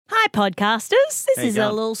podcasters. This is a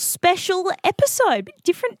little special episode, bit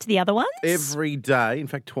different to the other ones. Every day, in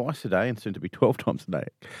fact, twice a day, and soon to be 12 times a day,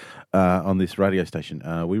 on this radio station,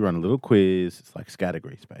 we run a little quiz. It's like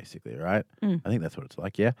categories, basically, right? I think that's what it's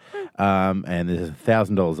like, yeah. And there's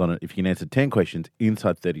 $1,000 on it if you can answer 10 questions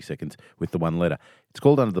inside 30 seconds with the one letter. It's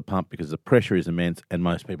called Under the Pump because the pressure is immense and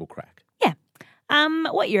most people crack. Yeah.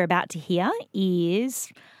 What you're about to hear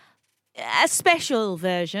is a special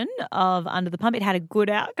version of Under the Pump. It had a good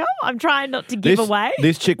outcome. I'm trying not to give away.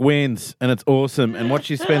 This chick wins, and it's awesome. And what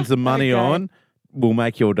she spends the money on will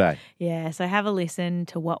make your day. Yeah, so have a listen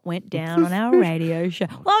to what went down on our radio show.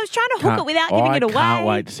 Well, I was trying to hook it without giving it away. I can't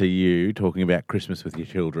wait to see you talking about Christmas with your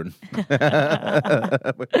children.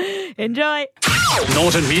 Enjoy.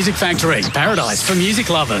 Norton Music Factory, paradise for music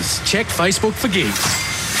lovers. Check Facebook for gigs.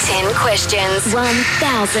 10 questions,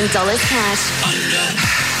 $1,000 cash.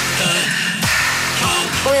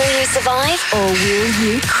 Will you survive or will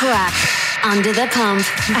you crack? Under the Pump.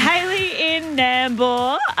 Hayley in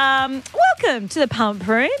Nambour. Welcome to the pump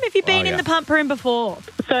room. Have you been in the pump room before?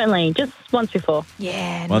 Certainly, just once before.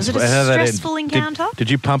 Yeah. Was it a stressful encounter? Did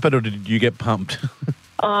you pump it or did you get pumped?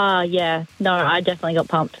 Yeah. No, I definitely got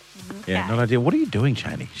pumped. Yeah, no idea. What are you doing,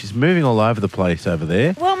 Cheney? She's moving all over the place over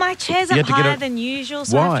there. Well, my chair's up higher than usual,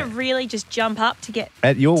 so I have to really just jump up to get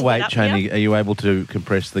At your weight, Cheney, are you able to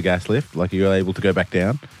compress the gas lift? Like, are you able to go back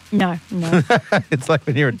down? No. It's like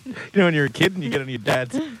when you're a kid and you get on your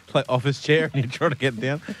dad's office chair and you're trying to get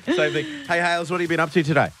down. Same thing. Hey, Hales, what have you been up to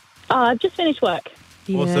today? I've just finished work.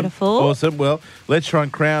 Beautiful. Awesome. Well, let's try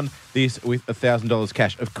and crown this with $1,000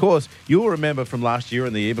 cash. Of course, you'll remember from last year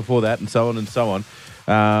and the year before that and so on,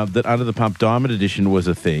 that Under the Pump Diamond Edition was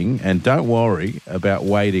a thing. And don't worry about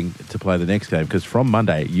waiting to play the next game because from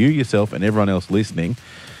Monday, you yourself and everyone else listening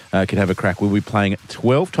can have a crack. We'll be playing it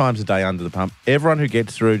 12 times a day Under the Pump. Everyone who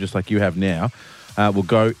gets through, just like you have now, will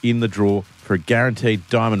go in the draw for a guaranteed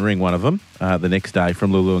diamond ring, one of them, the next day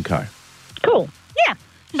from Lulu & Co. Cool. Yeah,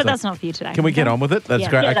 but that's not for you today. Can we get on with it? That's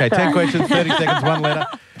great. Yeah, okay, that's 10 right. questions, 30 seconds, one letter.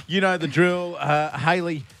 You know the drill.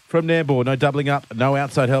 Hayley from Nambour, no doubling up, no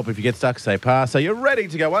outside help. If you get stuck, say pass. So you're ready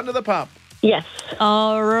to go under the pump. Yes.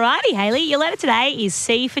 All righty, Hayley. Your letter today is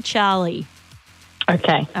C for Charlie.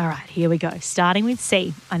 Okay. All right, here we go. Starting with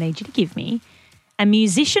C, I need you to give me a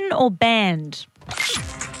musician or band,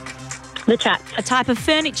 The Chats. a type of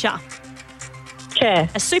furniture, Chair.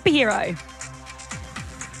 a superhero,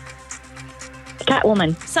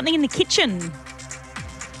 Catwoman. something in the kitchen,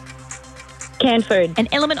 Canned food. an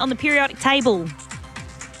element on the periodic table,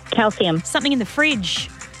 Calcium. something in the fridge,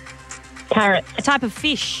 Carrots. a type of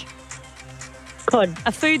fish, Cod.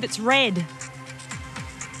 a food that's red,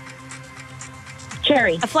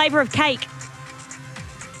 Cherry. a flavour of cake,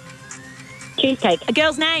 Cheesecake. a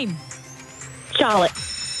girl's name. Charlotte.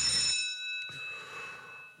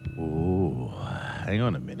 Ooh, hang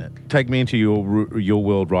on a minute. Take me into your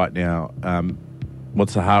world right now.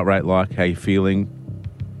 What's the heart rate like? How you feeling?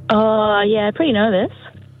 Yeah, pretty nervous.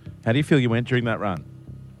 How do you feel you went during that run?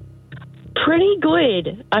 Pretty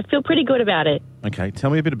good. I feel pretty good about it. Okay,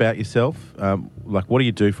 tell me a bit about yourself. What do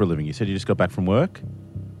you do for a living? You said you just got back from work?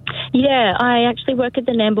 Yeah, I actually work at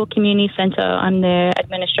the Nambour Community Centre. I'm their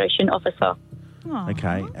administration officer. Aww.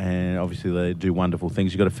 Okay, and obviously they do wonderful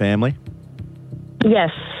things. You got a family?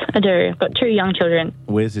 Yes, I do. I've got 2 young children.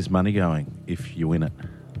 Where's this money going if you win it?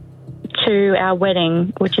 To our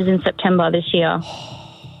wedding, which is in September this year.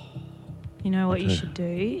 You know what you should do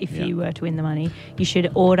if you were to win the money? You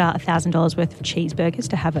should order $1,000 worth of cheeseburgers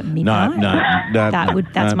to have at midnight. No.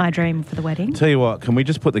 That's my dream for the wedding. Tell you what, can we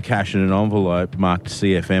just put the cash in an envelope marked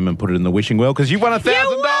CFM and put it in the wishing well? Because you won $1,000!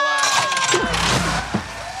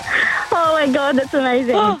 Oh, my God, that's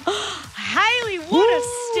amazing. Hayley, what a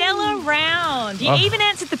stellar round. You even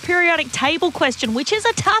answered the periodic table question, which is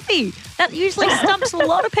a toughie. That usually stumps a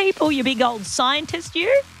lot of people, you big old scientist,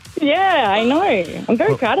 you. Yeah, I know. I'm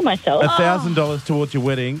very proud of myself. $1,000 towards your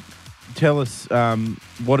wedding. Tell us,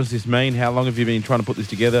 what does this mean? How long have you been trying to put this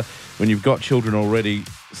together? When you've got children already,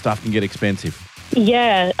 stuff can get expensive.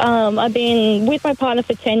 Yeah, I've been with my partner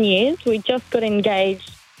for 10 years. We just got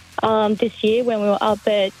engaged this year when we were up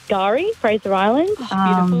at Gari, Fraser Island.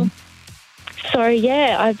 Beautiful. So,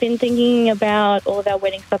 yeah, I've been thinking about all of our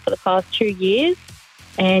wedding stuff for the past 2 years.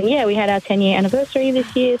 And, yeah, we had our 10-year anniversary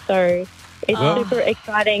this year, so it's super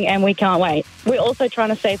exciting and we can't wait. We're also trying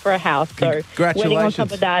to save for a house, so wedding on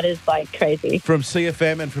top of that is, crazy. From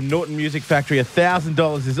CFM and from Norton Music Factory,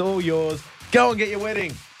 $1,000 is all yours. Go and get your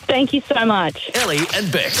wedding. Thank you so much. Elly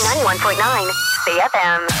and Becks. 91.9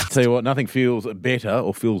 CFM. Tell you what, nothing feels better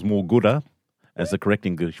or feels more gooder as the correct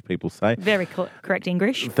English people say. Very correct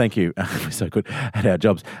English. Thank you. We're so good at our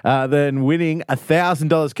jobs. Then winning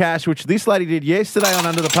 $1,000 cash, which this lady did yesterday on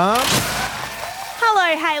Under the Palm.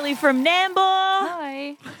 Hello, Hayley from Nambour.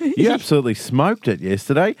 Hi. You absolutely smoked it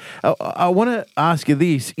yesterday. I want to ask you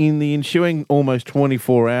this. In the ensuing almost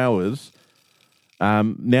 24 hours, now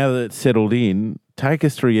that it's settled in, take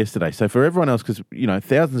us through yesterday. So for everyone else, because,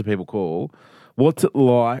 thousands of people call, what's it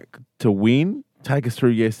like to win? Take us through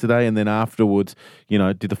yesterday, and then afterwards,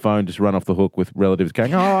 did the phone just run off the hook with relatives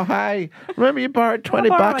going, oh, hey, remember you borrowed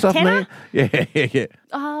 $20 off me? Yeah.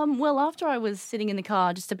 Well, after I was sitting in the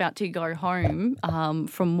car just about to go home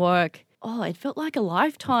from work, it felt like a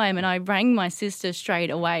lifetime, and I rang my sister straight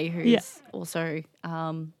away, who's also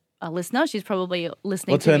a listener. She's probably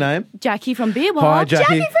listening. What's to her me. name? Jackie from Beer Bar. Hi,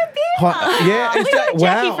 Jackie. Jackie from Beer Bar.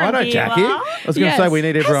 Wow, I know Jackie. I was going to say we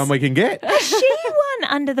need everyone we can get. Has she won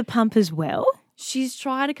Under the Pump as well? She's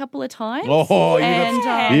tried a couple of times. Oh,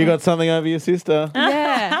 you got something over your sister.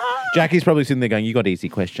 Yeah. Jackie's probably sitting there going, you got easy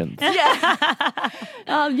questions. So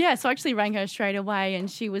I actually rang her straight away, and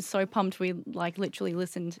she was so pumped. We literally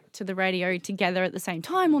listened to the radio together at the same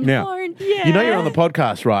time on the phone. Yeah. You know you're on the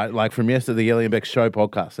podcast, right? Like from yesterday, the Elly and Becks show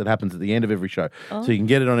podcast. It happens at the end of every show. So you can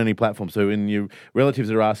get it on any platform. So when your relatives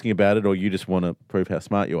are asking about it, or you just want to prove how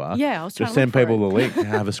smart you are, I was trying just to send look for people the link and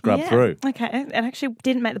have a scrub through. Okay. It actually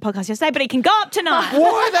didn't make the podcast yesterday, but it can go up tonight.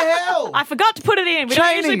 Why the hell? I forgot to put it in. We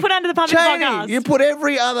don't usually put Under the Pump in the podcast. You put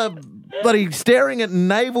every other bloody staring at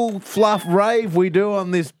navel fluff rave we do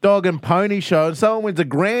on this dog and pony show, and someone wins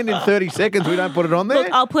 $1,000 in 30 seconds. We don't put it on there.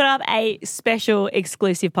 Look, I'll put up a special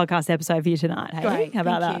exclusive podcast episode for you tonight. Hey, Great, how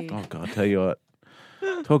about thank that? you. Oh, God, I tell you what.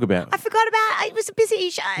 Talk about. I forgot about it. It was a busy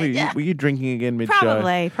show. Were you drinking again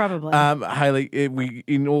mid-show? Probably. Hayley,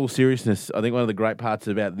 in all seriousness, I think one of the great parts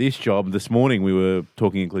about this job, this morning we were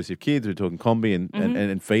talking inclusive kids, we were talking combi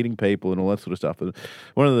and feeding people and all that sort of stuff. And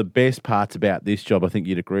one of the best parts about this job, I think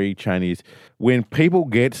you'd agree, Cheney, is when people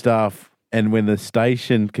get stuff and when the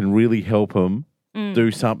station can really help them do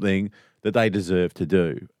something that they deserve to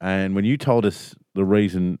do. And when you told us the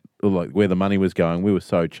reason, like where the money was going, we were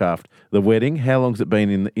so chuffed. The wedding, how long's it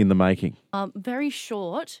been in the making? Very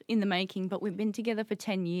short in the making, but we've been together for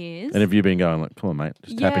 10 years. And have you been going like, come on, mate,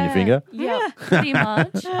 just tapping your finger? Yeah, pretty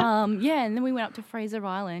much. And then we went up to Fraser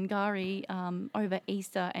Island, Gary, over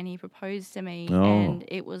Easter, and he proposed to me. Oh. And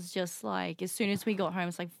it was just like, as soon as we got home,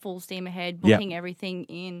 it's like full steam ahead, booking everything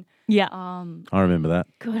in. Yeah. I remember that.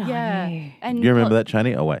 Good on you. And You remember that,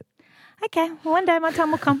 Cheney? Oh, wait. Okay, one day my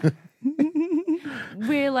time will come.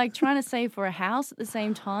 we're like trying to save for a house at the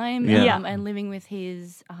same time, and living with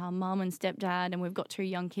his mum and stepdad, and we've got 2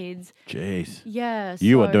 young kids. Jeez. Yeah,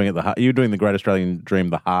 You are doing it you're doing the Great Australian Dream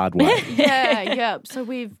the hard way. yeah. So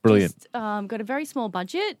we've Brilliant. just got a very small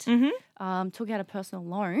budget. Took out a personal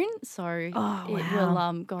loan, so it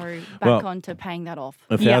will go back onto paying that off.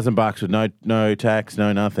 $1,000 with no tax,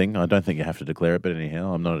 no nothing. I don't think you have to declare it, but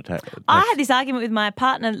anyhow, I'm not a tax. I had this argument with my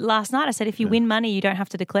partner last night. I said, if you win money, you don't have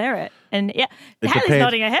to declare it. And Hayley's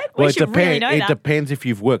nodding her head. Well, we should really know it that. depends if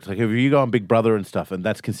you've worked. Like if you go on Big Brother and stuff, and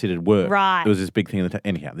that's considered work. Right. There was this big thing.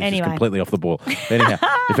 Anyhow, this is completely off the ball. Anyhow,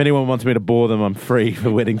 if anyone wants me to bore them, I'm free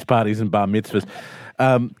for weddings, parties, and bar mitzvahs.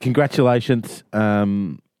 Congratulations.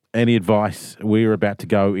 Any advice? We're about to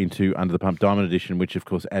go into Under the Pump Diamond Edition, which, of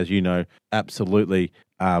course, as you know, absolutely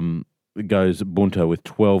goes bunter with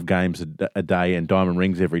 12 games a day and diamond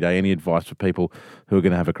rings every day. Any advice for people who are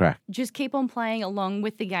going to have a crack? Just keep on playing along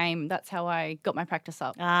with the game. That's how I got my practice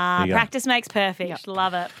up. Practice makes perfect. Yep.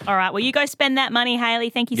 Love it. All right. Well, you go spend that money, Hayley.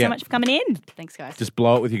 Thank you so much for coming in. Thanks, guys. Just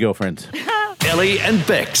blow it with your girlfriends. Elly and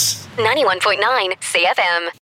Becks. 91.9 CFM.